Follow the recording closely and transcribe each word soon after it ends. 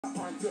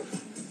Arms up.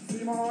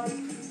 See my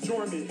arms?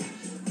 Join me.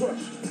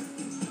 Push.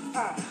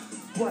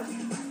 Work.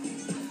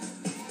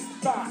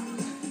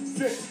 5,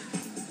 6.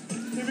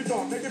 Here we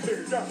go. Make it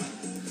bigger. Go.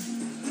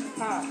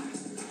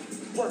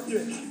 Work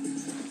it.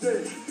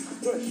 6.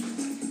 Push.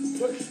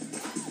 Push.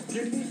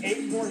 Give me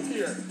 8 more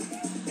here.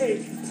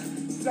 8,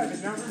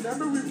 7. Now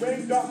remember we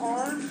waved our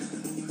arms.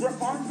 We're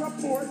arms up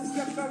forward.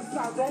 Step to the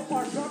side. Roll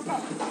arms up.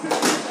 Up.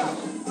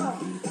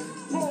 Up.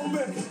 Roll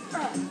it.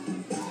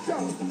 Go.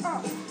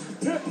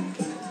 Hip.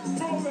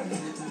 Roll it.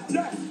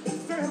 Yes.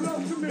 Say hello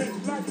to me.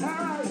 Like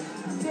hi.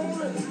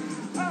 Roll it.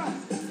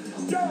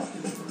 Go.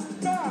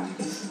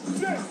 5,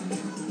 6.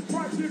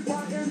 Watch it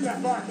right in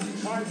left.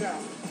 Right now.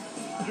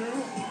 You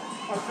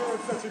are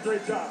doing such a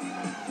great job.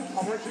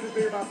 I want you to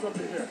think about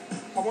something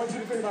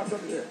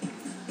here.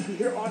 You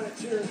hear all that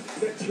cheers?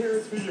 That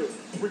cheers for you.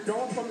 We're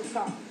going from the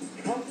top.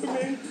 Come to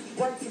me,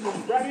 run to me.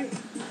 Ready?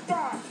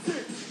 5,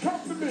 6.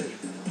 Come to me.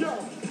 Go.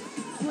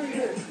 Swing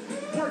it.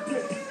 Work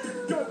it.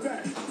 Go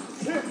back.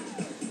 Hit.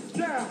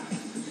 Down.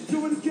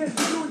 Do it again.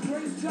 You're doing a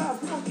great job.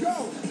 Come on,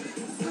 go.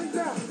 Swing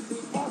down.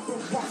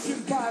 Awesome.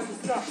 Rockin' by the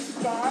stuff.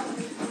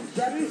 5.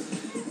 Ready?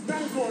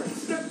 Mandatory.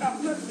 Step out.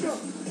 Let's go.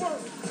 Work.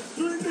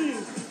 3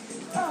 knees.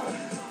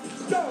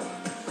 Go.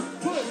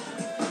 Push.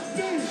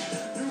 Knees.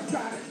 You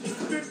got it.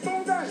 Keep it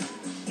moving.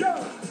 Go.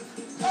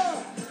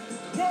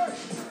 Work.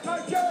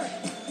 Again.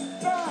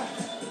 5,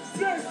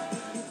 6.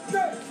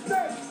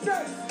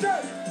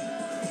 Stay.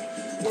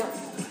 Work.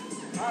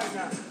 All right,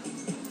 now.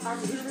 I'm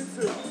human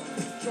too.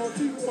 Shaun T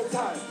was so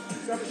tired.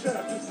 Never shut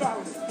up. Just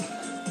follow me.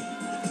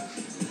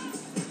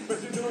 But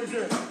you're doing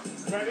good.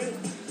 Ready?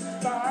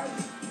 5,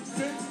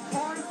 6.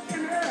 Arms in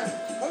the air.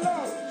 Hello.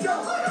 Go.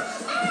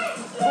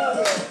 Roll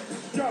it.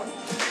 Go.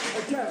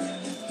 Again.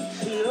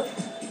 Here.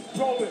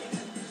 Roll it.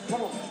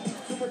 Come on.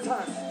 2 more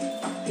times.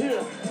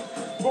 Here.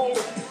 Roll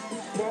it.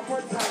 1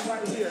 more time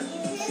right here.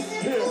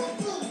 Here.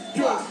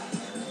 Good.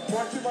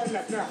 Watch it right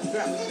now. Now.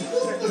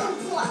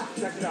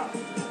 Check it out.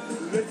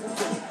 Listen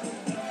to me.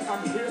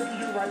 I'm here for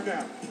you right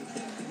now.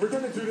 We're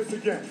going to do this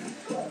again.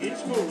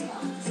 Each move,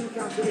 2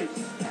 counts to each.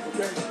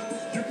 Okay?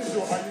 You can do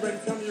it. Are you ready?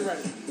 Tell me you're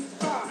ready. 5,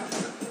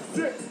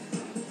 6.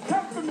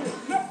 Come for me.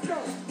 Let's go.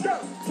 Go.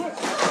 Push.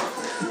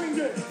 Swing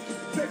it.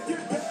 Take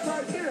it. That's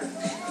right here.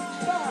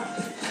 5,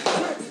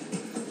 6.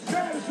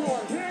 There's your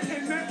hand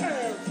in the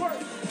air. Work.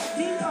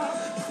 Knee up.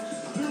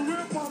 Do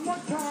it 1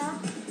 more time.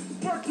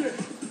 Work it.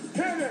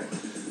 Hit it.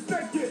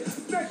 Take it.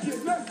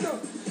 Let's go.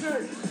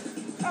 6.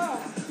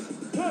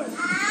 Push.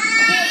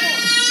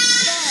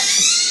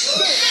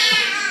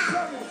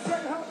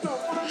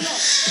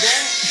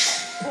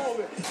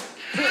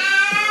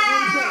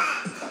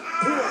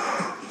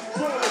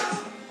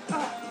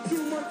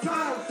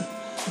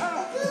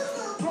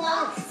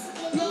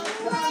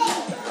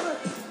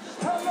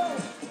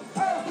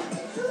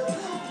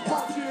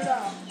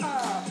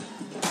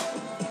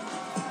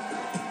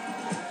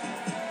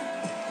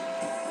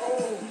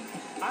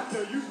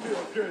 'Cause you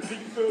feel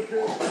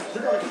good.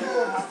 We're going to keep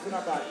on housing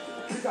our body.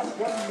 We got 1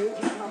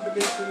 major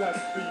combination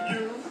left for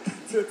you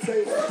to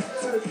take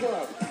to the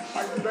club.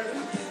 Are you ready?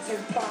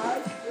 In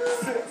 5,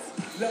 6,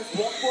 let's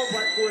walk forward,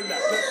 right forward,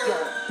 left. Let's go.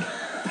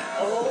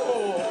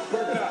 Oh,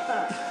 work it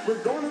out.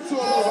 We're going into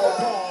a move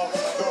called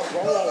the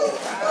roll.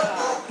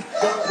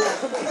 The roll.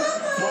 Come on.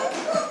 What?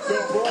 The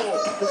roll.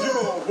 Because you're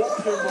going to walk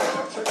and roll.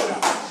 Now check it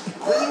out.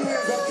 Bring your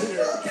hands up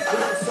here. We're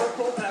going to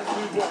circle as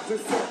we walk.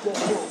 Just circle.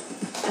 Boom.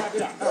 Tap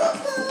it out.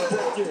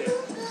 Work it.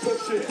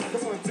 Push it.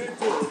 Come on, dig it.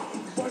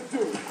 1, 2.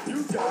 You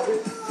got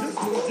it. Just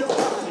move your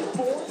body.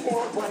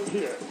 4 right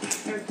here.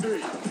 And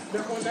 3.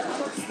 Now on that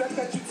first step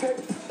that you take,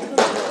 you're going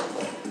to go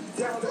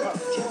down and up.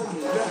 Join me.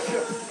 Let's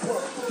go.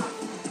 Work.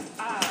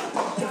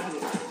 Got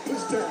it.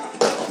 Push down.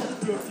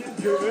 Looking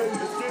good.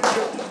 Looking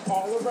good.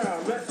 All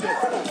around. Let's go.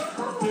 Come on.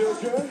 Feel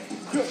good?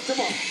 Good. Come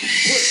on.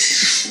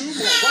 Push. 2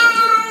 more. Right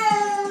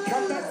here.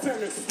 Come back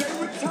center. Stay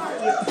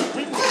retired.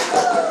 We can.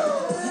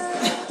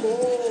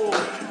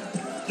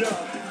 Yeah.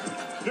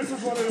 This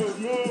is one of those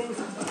moves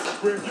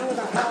where if you're in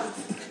a house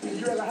and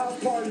you're at a house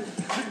party, you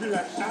can be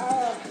like,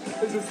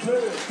 it's just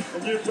live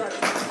and get right.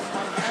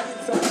 I'm having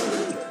something to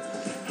do.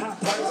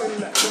 Hop right and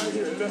left, right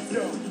here. Let's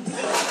go.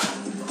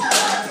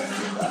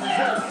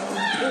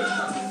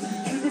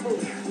 Keep it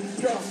moving.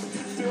 Go.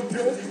 Feel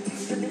good?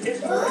 Give me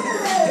 8 more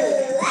here.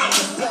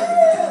 7.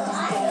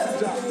 Awesome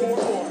job. 4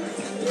 more.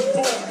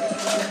 4,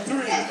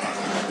 3.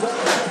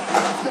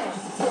 Go.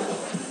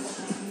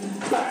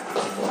 Back.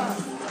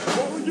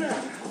 Roll again.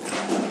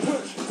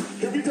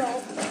 Here we go.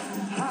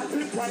 Hot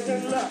hit right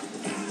and left.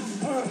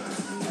 4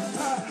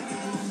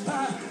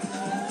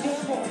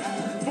 more.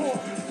 4,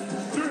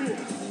 3.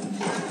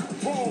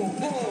 Roll.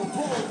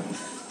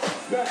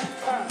 Back.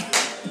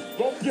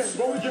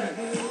 Roll again.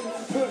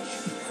 Push.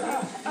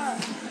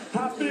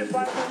 Hot hit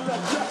right and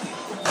left. Yeah.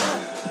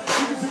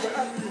 You can do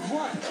whatever you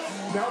want.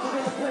 Now we're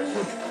going to break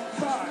it.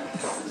 5,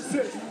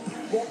 6.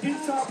 Walk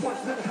each side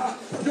once, then hop.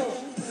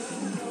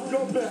 Go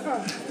back.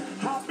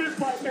 Hop it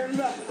right and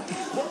left.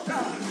 Work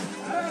out.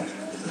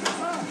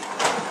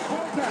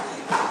 Hold down.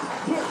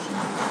 Push.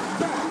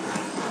 Back.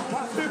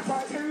 Hop it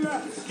right and left. and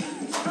left.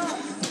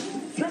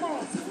 Come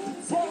on.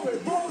 Roll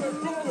it, roll it,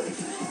 roll it.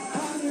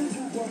 How do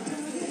you work?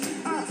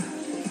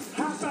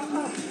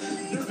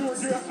 You're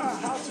doing good.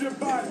 How's your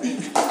body?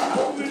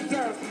 Hold it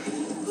down.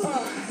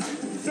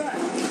 Back.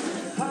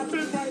 Hop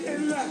it right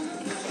and left.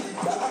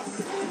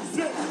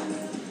 Sit.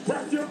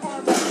 Wrap your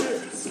arm right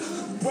here.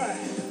 Right.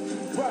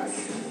 Right.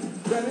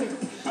 Ready?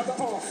 Other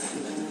arm.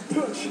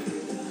 Push.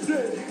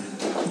 Dig.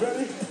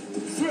 Ready?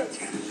 Switch.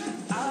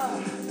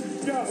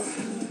 Go.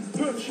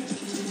 Push.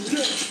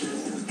 Dig.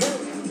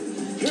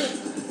 Hit.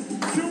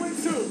 2 and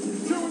 2.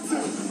 2 and 2.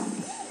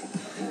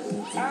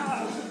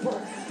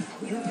 Work.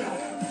 You got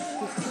it.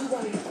 It's 2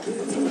 right.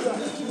 2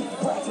 left.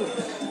 Watch it.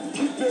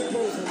 Keep it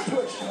moving.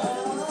 Push.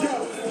 Go.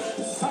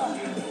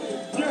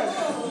 Yeah.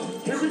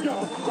 Here we go.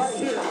 Right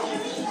here.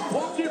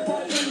 Walk it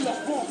right in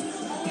left. Walk.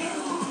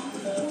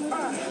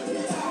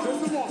 This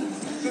is one.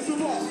 This is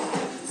one.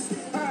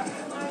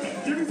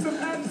 Give me some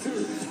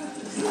attitude.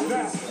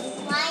 Now.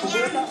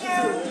 We're about to do.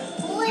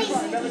 Right.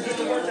 Never did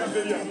the workout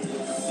video.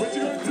 What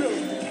you gonna do?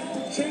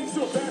 Change to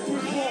a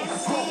backward walk.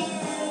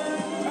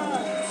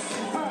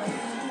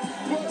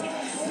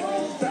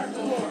 Back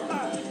to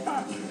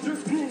walk.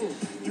 Just groove.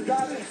 You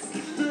got it.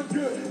 Feel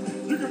good.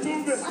 You can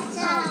move it.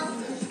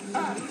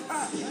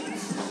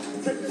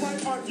 Take the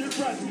right arm. Get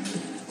ready.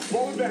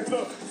 Roll it back.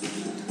 Look.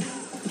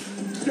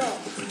 Go.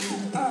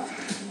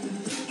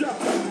 Go.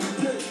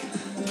 Get it.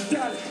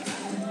 Got it.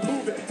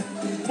 Move it.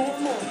 4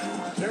 more.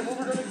 Then what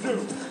we're gonna do?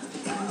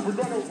 We're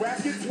gonna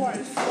whack it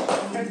twice,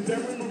 and then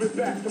we move it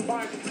back.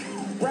 Combine it.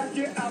 Whack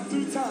it out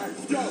 2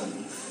 times. Go.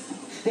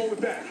 Roll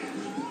it back.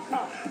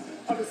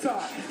 Other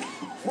side.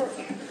 Work.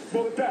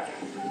 Roll it back.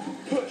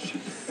 Push.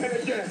 And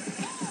again.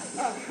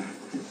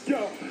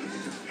 Go.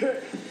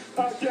 Hit.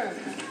 Again.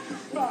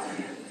 5,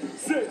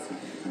 6.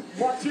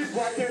 Watch it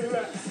right and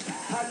left.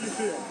 How do you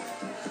feel?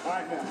 All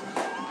right now.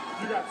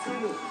 You got 2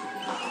 moves.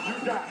 You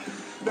got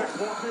that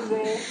walk and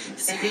roll, and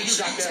then you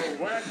got that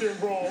whack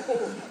and roll.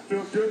 Oh,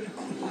 feels good?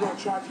 We're going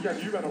to try it together.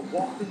 You got to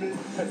walk with me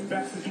as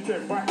fast as you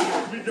can. Right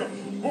here we go.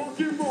 Walk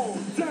and roll.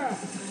 Down.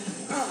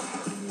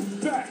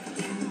 Back.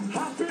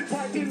 Hop it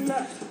right and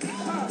left.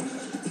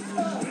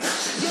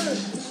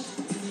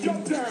 Go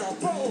down.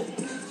 Roll.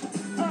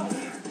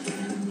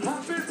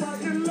 Hop it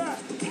right and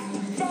left.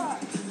 5,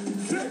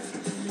 6.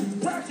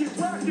 Rack it,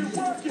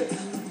 work it.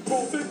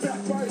 Roll it back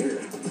right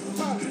here.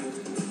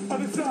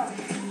 Other side.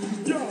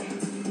 Go.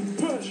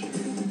 Push.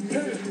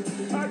 Hit it.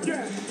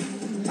 Again.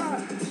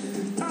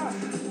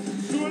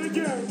 Do it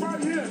again.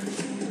 Right here.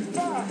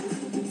 5,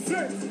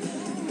 6.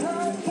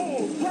 Grab,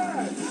 pull,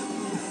 grab.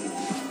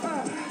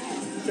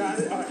 Got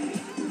it. All right.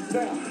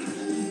 Now.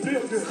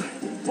 Feel good.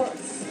 Work.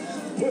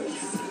 Push.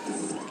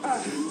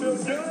 Feel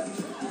good.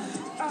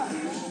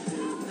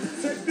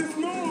 Take this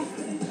move.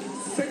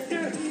 Take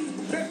it.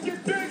 Make it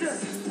bigger.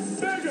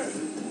 Bigger.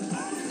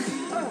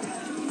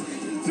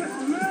 Just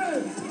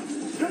live.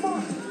 Come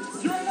on.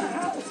 You're in the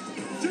house.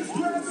 Just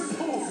grab and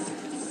pull.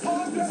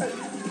 All day.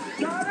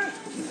 Got it?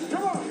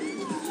 Come on.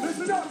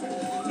 Listen up.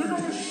 You're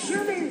going to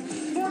shimmy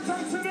 4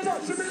 times in a row.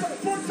 Shimmy right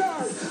 4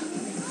 times.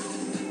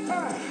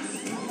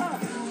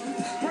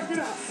 Work it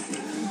out.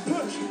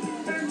 Push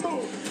and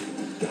move.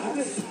 Got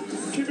it?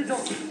 Keep it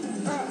going.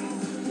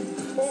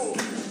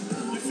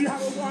 You see how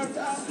those arms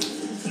out?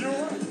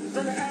 You're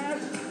going to add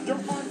your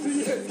arm to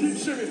your hip. Keep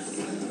shimmying.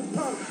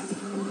 Work.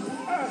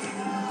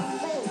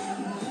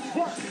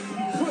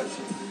 Push.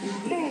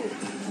 Move.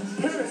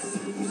 Hit.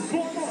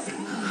 4 more.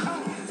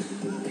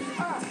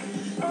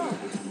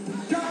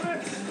 Got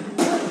it?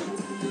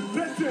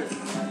 Listen.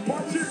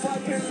 March it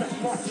right in left.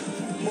 March.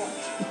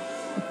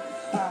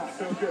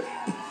 Feel good.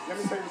 Let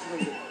me tell you what you're going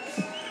to do.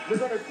 You're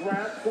going to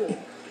grab, pull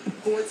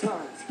 4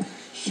 times.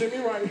 Shimmy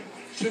right,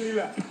 shimmy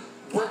left.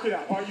 Work it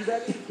out. Are you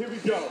ready? Here we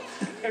go.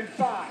 And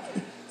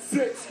 5,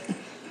 6.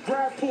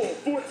 Grab, pull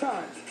 4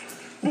 times.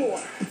 4,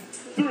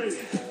 3.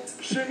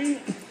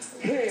 Shimmy,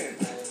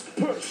 hands.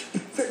 Push.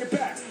 Take it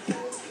back.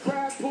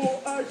 Grab,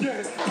 pull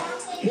again.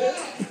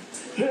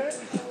 Hit,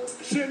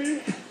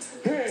 shimmy,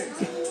 hands.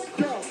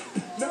 Go.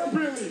 Not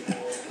really.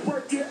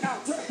 Work it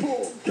out. Grab,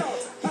 pull. Go.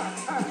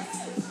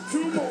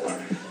 2 more.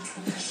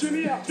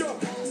 Shimmy out. Go.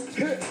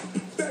 Hit.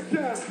 Back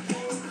down.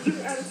 Get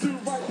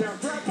attitude right now.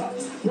 Grab up.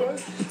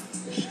 Push.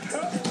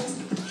 Up.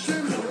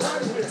 Shimmy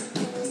right here.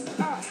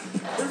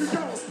 Here we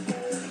go.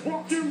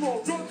 Walk and roll.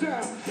 Go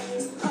down.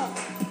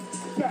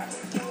 Back.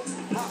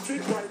 Hop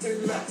it right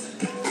and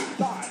left.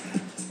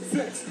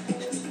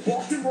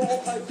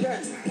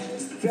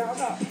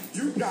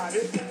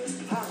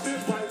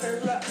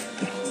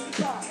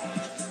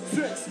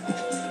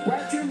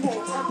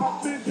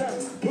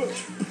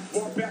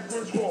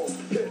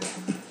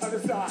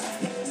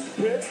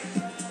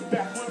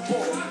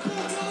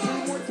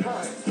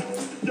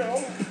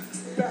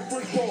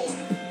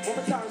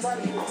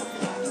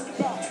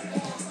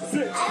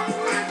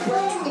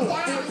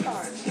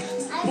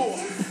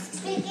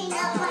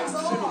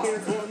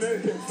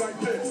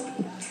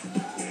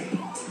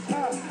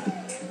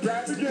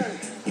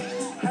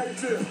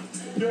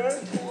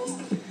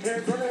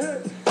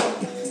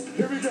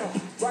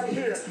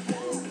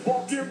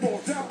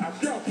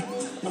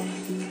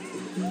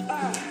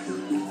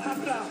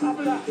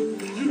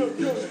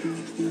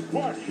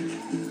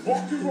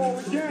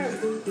 again.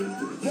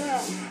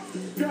 Down,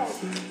 go.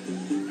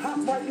 Hop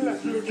right and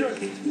left, looking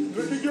good.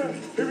 Looking good.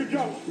 Here we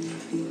go.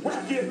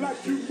 Whack it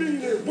like you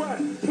mean it.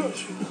 One,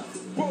 push,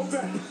 roll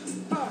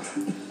back,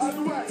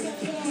 other way.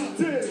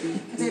 Dig,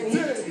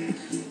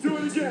 dig. Do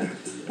it again.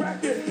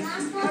 Whack it.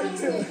 Right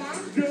there.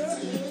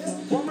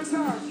 Good. One more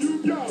time.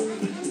 You go.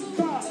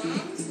 5,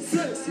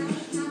 6.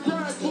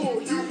 Grind,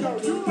 pull. You go.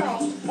 You go.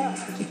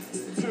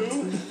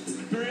 2,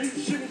 3.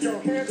 Shake your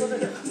hands on the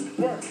hip.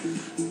 Work.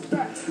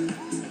 Back.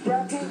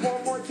 Grapple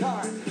one more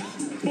time.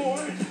 4,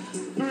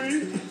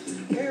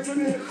 3. Hands on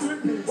the hip.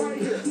 Flip me right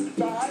here.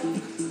 5,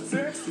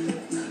 6.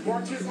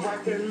 March it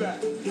right and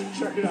left.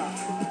 Check it out.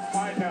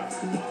 All right, now.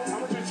 I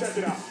want you to check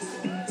it out.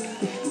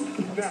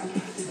 Now,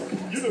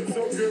 you look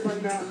so good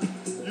right now.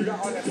 You got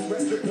all that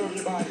sweat dripping on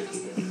your body.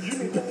 You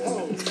need to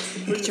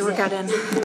pose. Get your workout in.